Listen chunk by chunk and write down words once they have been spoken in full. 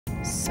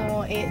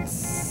So it's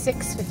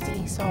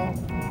 6:50, so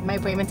my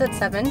appointment's at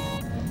 7,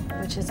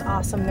 which is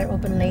awesome. They're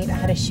open late. I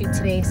had a shoot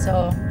today,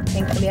 so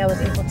thankfully I was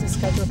able to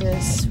schedule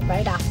this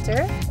right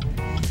after,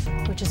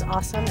 which is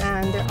awesome.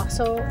 And they're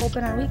also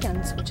open on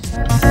weekends, which is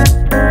nice.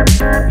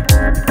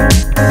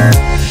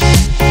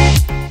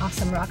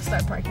 Awesome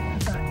Rockstar parking in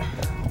front.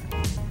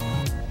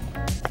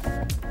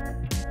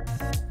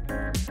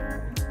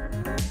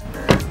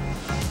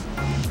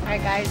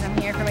 Alright guys, I'm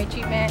here for my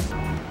treatment.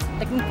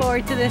 Looking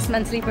forward to this,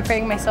 mentally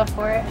preparing myself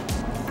for it.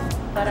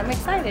 But I'm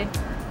excited.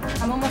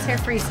 I'm almost hair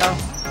free, so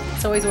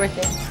it's always worth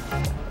it.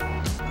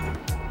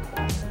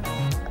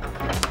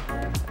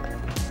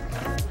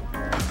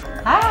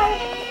 Hi!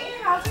 Hey,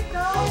 how's it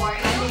going? How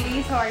are you?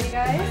 Ladies, how are you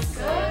guys?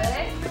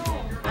 Good.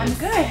 I'm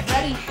good,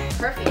 ready.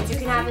 Perfect. You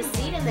can have a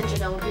seat and then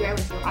Janelle will be right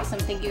with you. Awesome,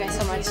 thank you guys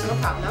so much. No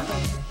problem.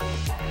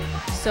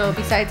 So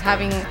besides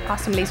having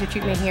awesome laser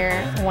treatment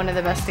here, one of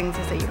the best things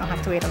is that you don't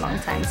have to wait a long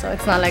time. So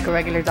it's not like a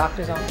regular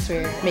doctor's office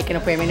where you make an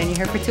appointment and you're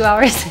here for 2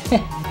 hours.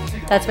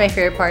 That's my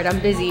favorite part. I'm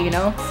busy, you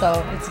know,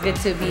 so it's good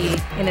to be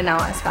in and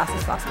out as fast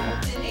as possible.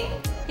 Cindy?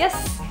 Yes.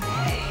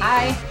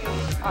 Hi.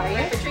 How are you?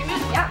 Ready for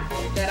treatment? Yeah.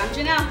 Good, I'm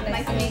Janelle.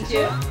 Nice to meet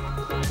you.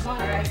 All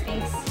right,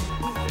 thanks.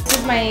 This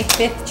is my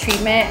 5th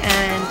treatment,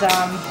 and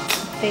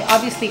they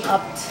obviously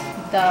upped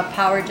the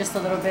power just a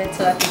little bit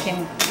so that they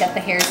can get the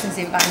hair since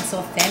they've gotten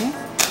so thin.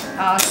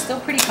 Still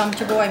pretty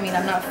comfortable. I mean,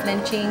 I'm not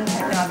flinching.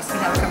 I can obviously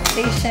have a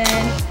conversation,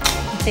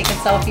 take a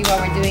selfie while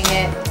we're doing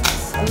it.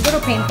 It's a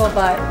little painful,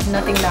 but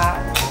nothing that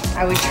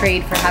I would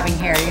trade for having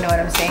hair, you know what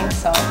I'm saying?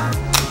 So,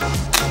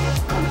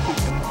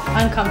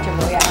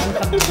 uncomfortable, yeah,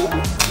 uncomfortable.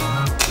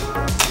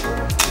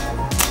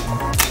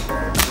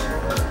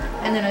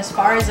 And then as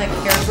far as like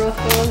hair growth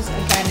goes,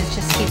 again, it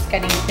just keeps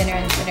getting thinner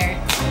and thinner.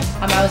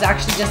 I was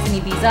actually just in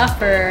Ibiza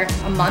for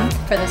a month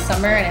for the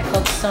summer, and it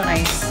felt so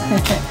nice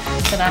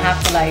to not have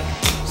to like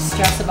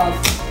stress about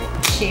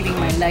shaving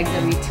my legs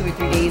every 2 or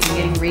 3 days and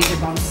getting razor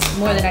bumps.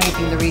 More than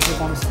anything, the razor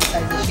bumps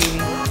besides the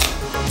shaving.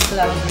 So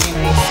that was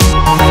really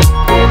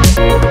nice.